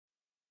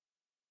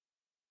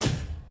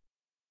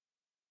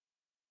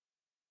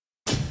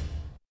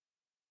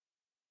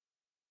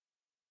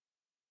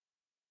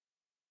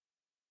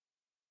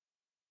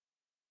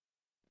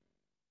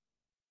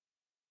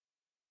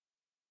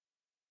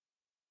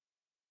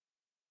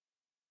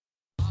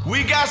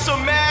We got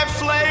some mad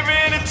flavor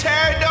in the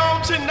Terror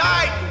Dome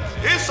tonight.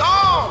 It's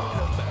on.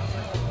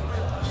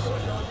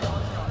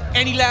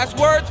 Any last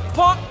words,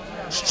 punk?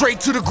 Straight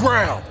to the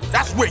ground.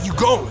 That's where you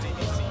going.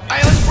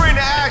 Hey, let's bring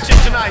the action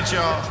tonight,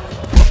 y'all.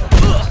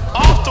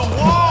 Off the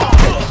wall.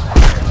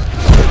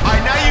 All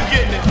right, now you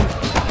getting it.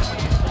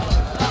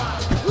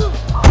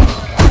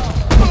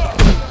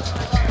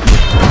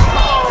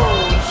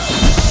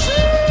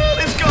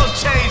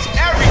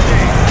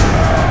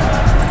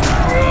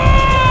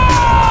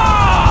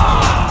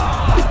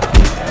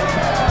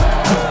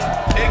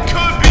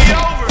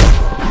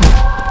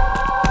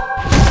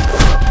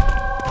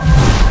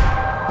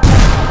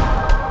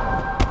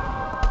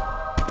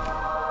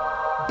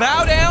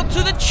 Bow down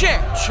to the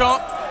champ,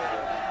 chump.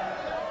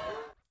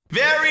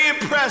 Very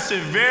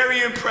impressive,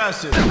 very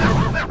impressive. Man,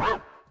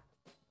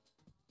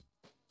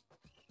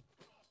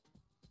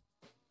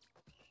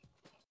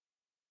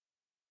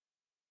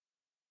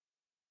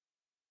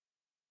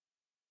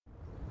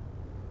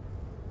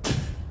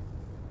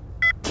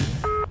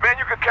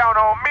 you can count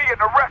on me and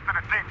the rest of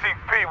the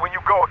DTP when you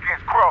go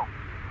against Crow.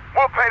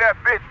 We'll pay that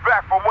bitch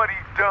back for what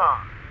he's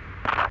done.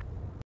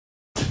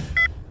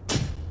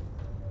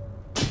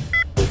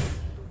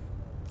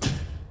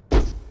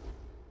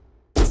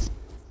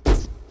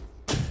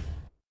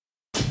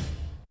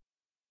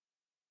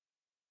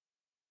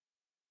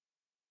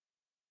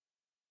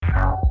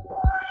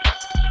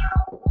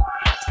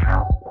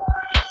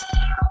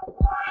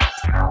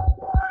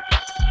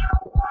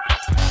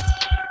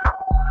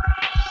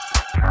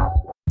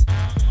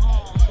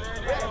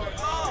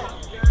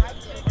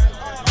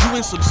 You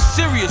in some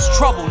serious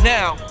trouble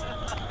now.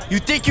 You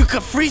think you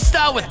could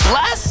freestyle with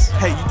Bless?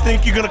 Hey, you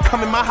think you're gonna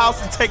come in my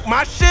house and take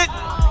my shit?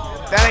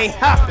 That ain't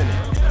happening.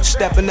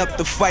 Stepping up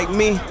to fight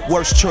me,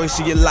 worst choice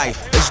of your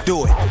life. Let's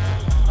do it.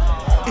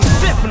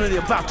 It's definitely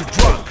about to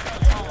drop.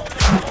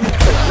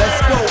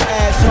 Let's go,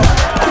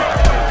 asshole.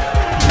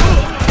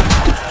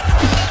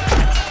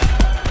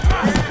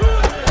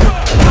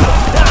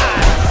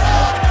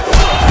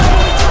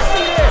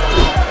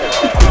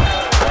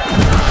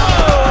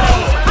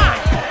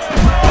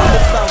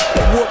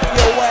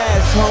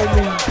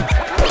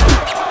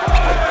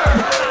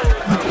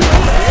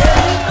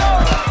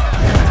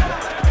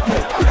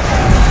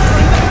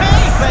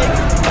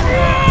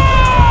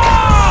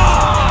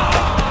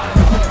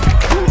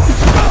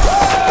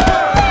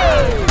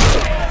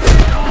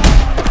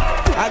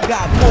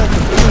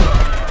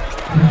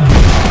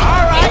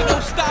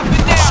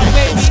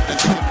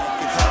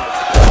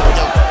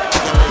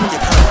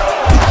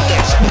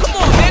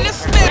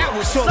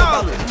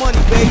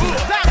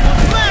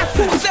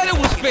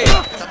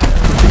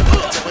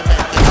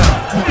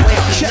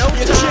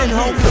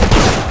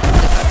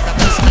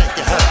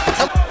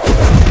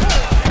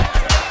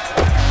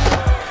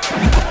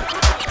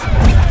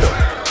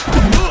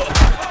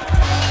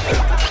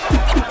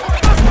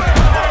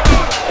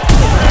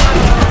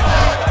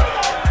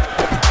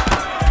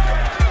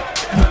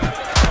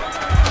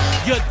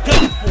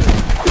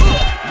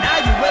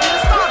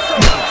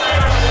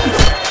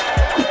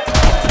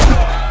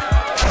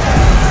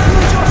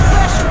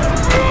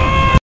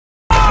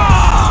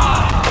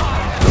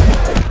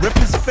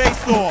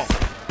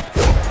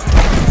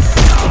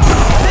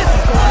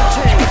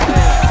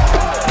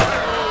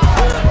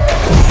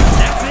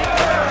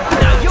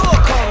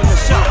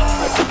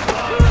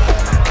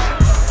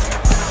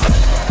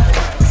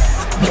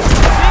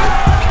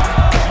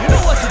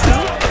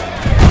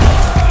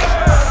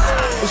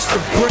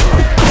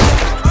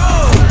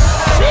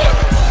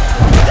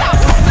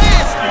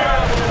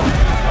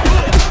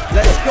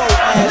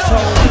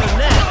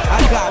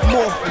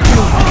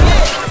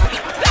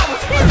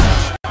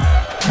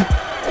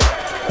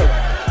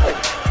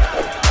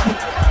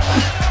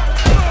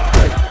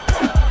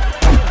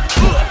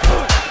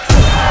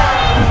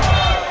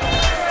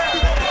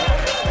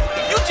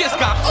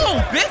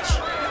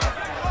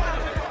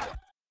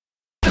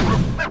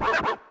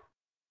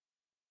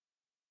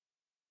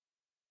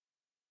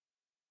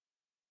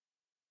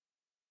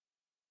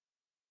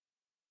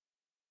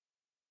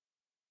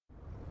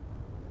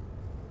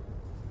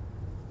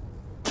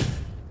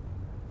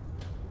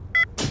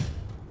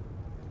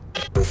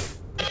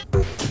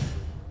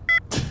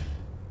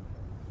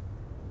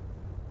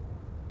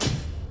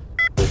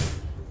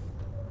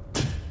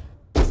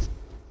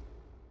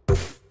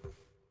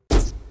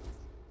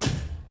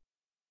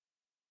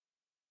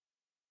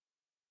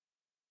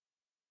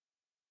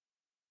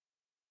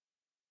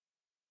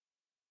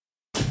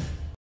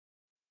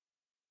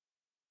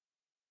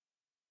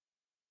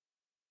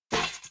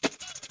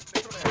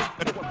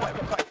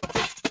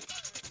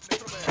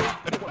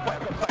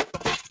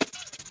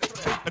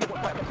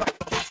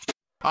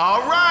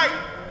 All right,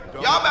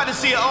 y'all about to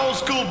see an old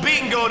school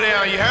beating go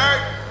down, you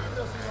heard?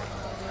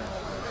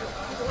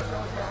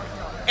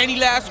 Any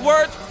last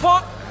words,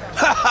 punk?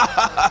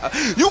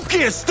 You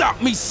can't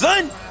stop me,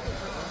 son!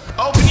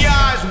 Open your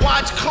eyes,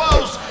 watch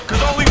close,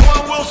 cause only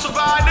one will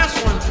survive this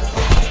one.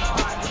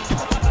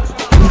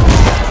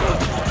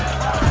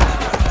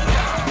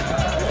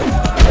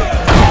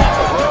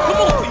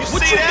 Come on, You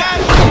what see you that?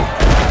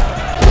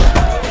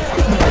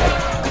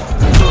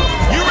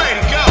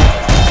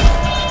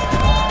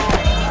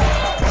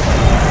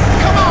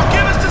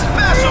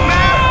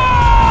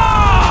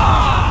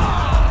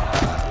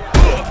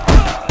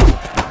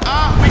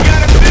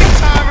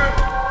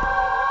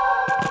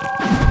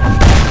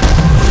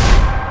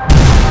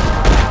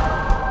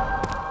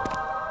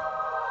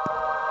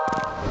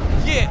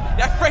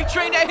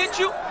 beat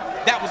you,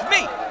 that was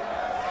me.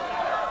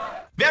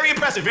 Very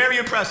impressive, very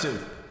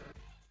impressive.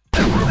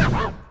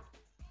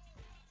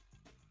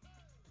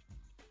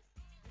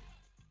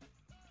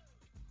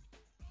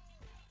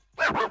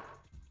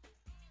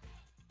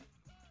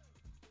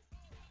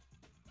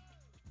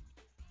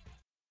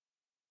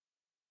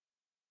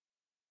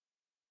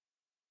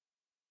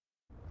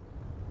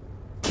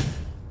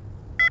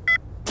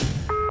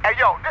 Hey,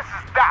 yo, this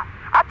is Doc.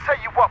 I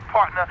tell you what,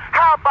 partner,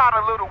 how about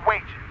a little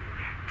wager?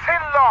 10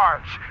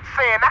 large,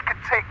 saying I can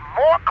take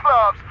more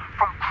clubs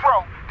from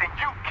Crow than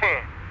you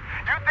can.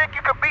 You think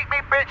you can beat me,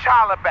 bitch?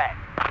 Holla back.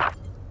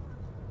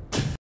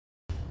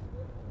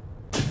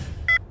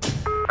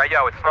 Hey,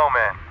 yo, it's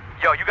Snowman.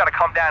 Yo, you gotta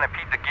come down and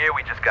peep the gear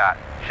we just got.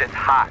 Shit's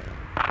hot.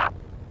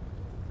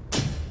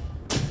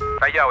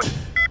 Hey, yo,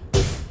 it's...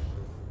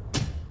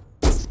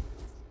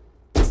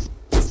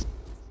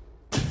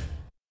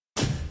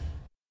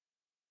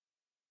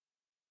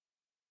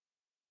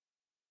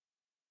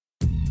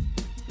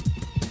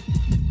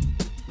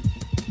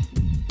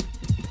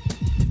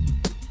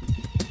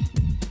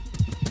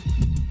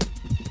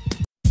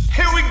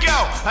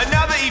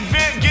 Another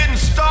event getting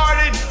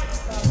started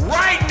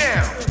right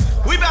now.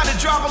 We about to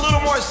drop a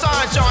little more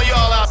science on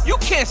y'all out. You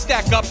can't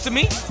stack up to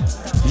me.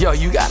 Yo,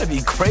 you gotta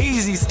be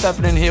crazy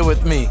stepping in here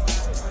with me.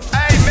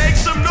 Hey, make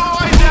some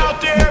noise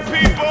out there,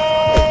 people!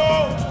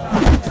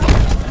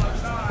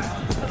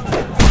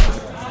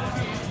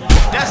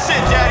 That's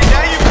it, Daddy.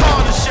 Now you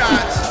call the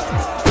shots.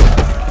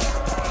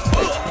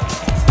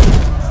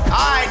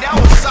 Alright, that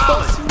was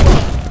solid.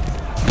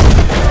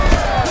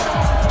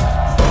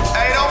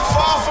 Hey, don't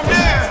fall from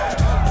there.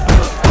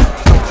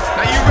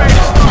 Now you ready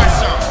to start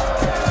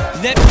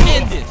something? Let me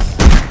end this.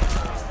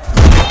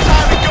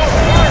 Time to go to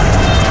work.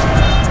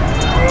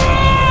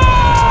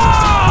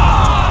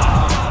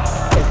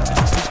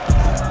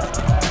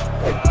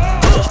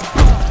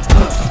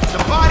 The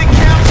body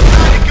count's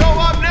time to go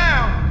up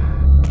now.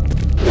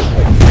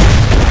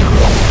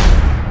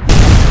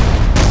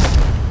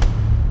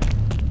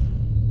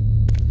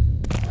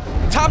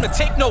 Time to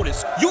take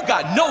notice. You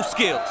got no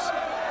skills.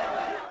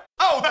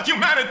 Oh, the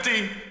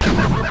humanity.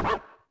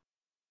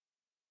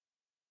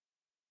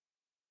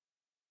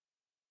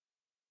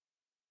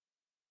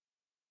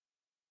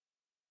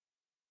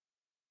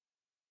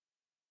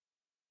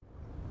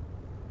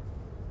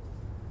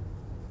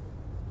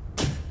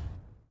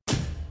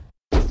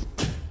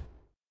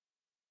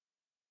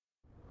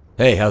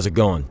 Hey, how's it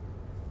going?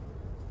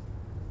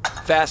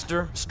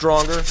 Faster,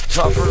 stronger,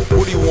 tougher,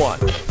 what do you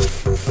want?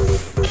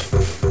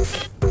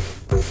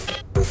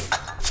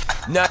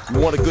 Nah, you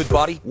want a good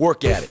body?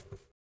 Work at it.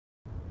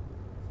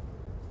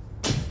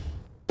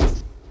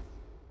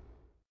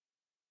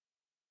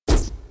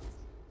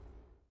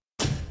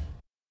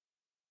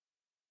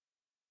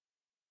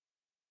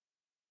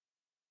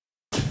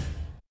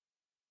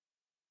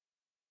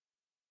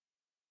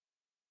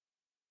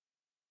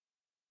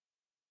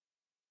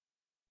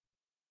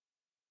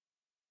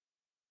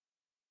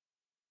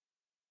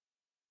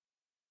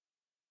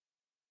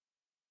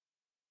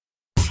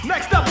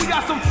 Next up, we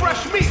got some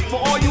fresh meat for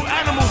all you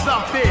animals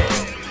out there.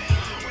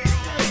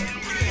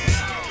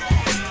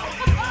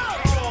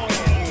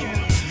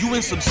 You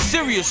in some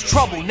serious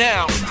trouble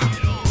now.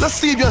 Let's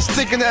see if your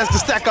stinking ass can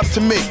stack up to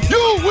me.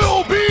 You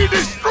will be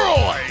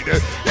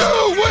destroyed!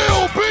 You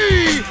will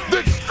be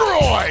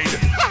destroyed!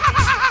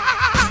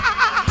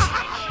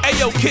 Hey,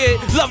 yo, kid,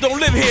 love don't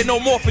live here no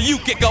more for you,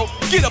 Kiko.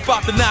 Get up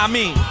out the nah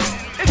mean.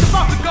 It's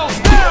about to go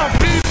down,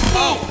 people!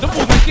 Oh, them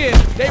fools again,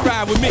 they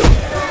ride with me.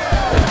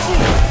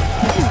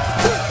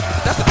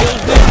 That's a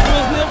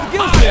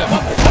Gills nil,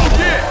 Oh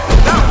yeah,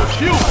 that was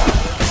you.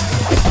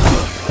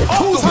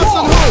 Who's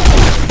hustling who?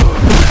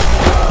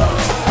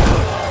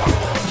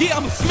 Yeah,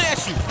 I'ma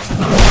smash you.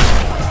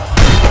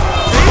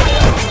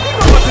 You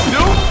know what to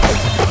do.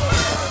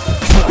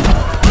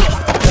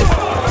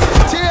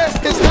 Tear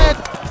his head.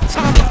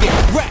 Time to get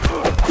wrecked.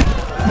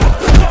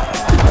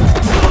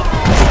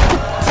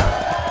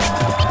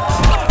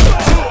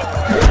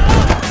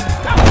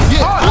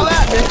 Yeah, holla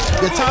at me.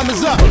 Your time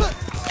is up.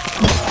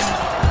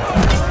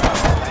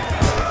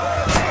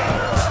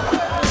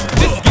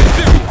 This is getting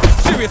serious.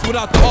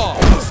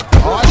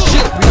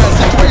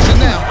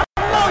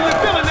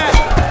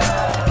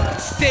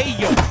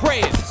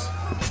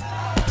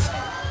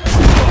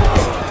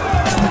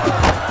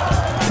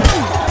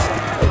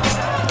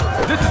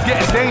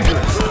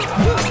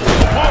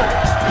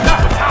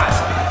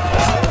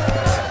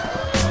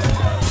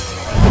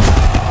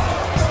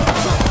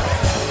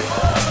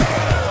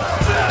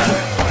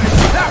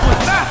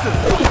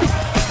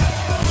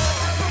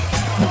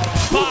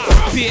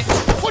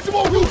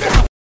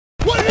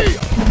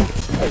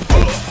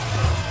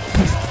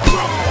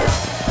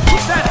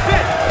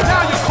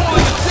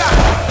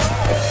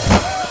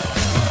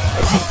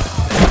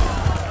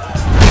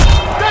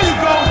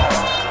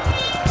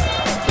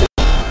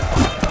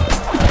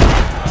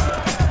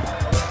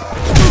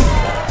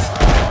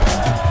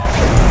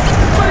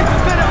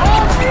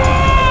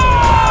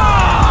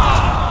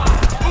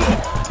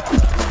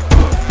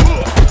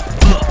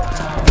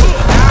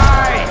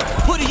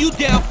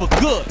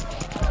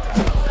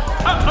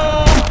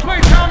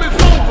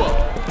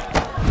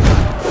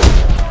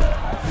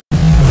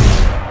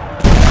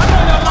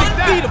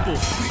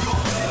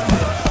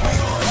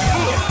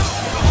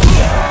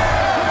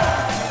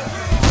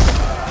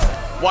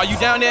 While you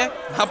down there,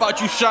 how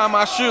about you shine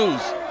my shoes?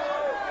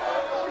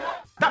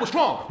 That was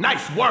strong.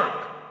 Nice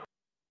work.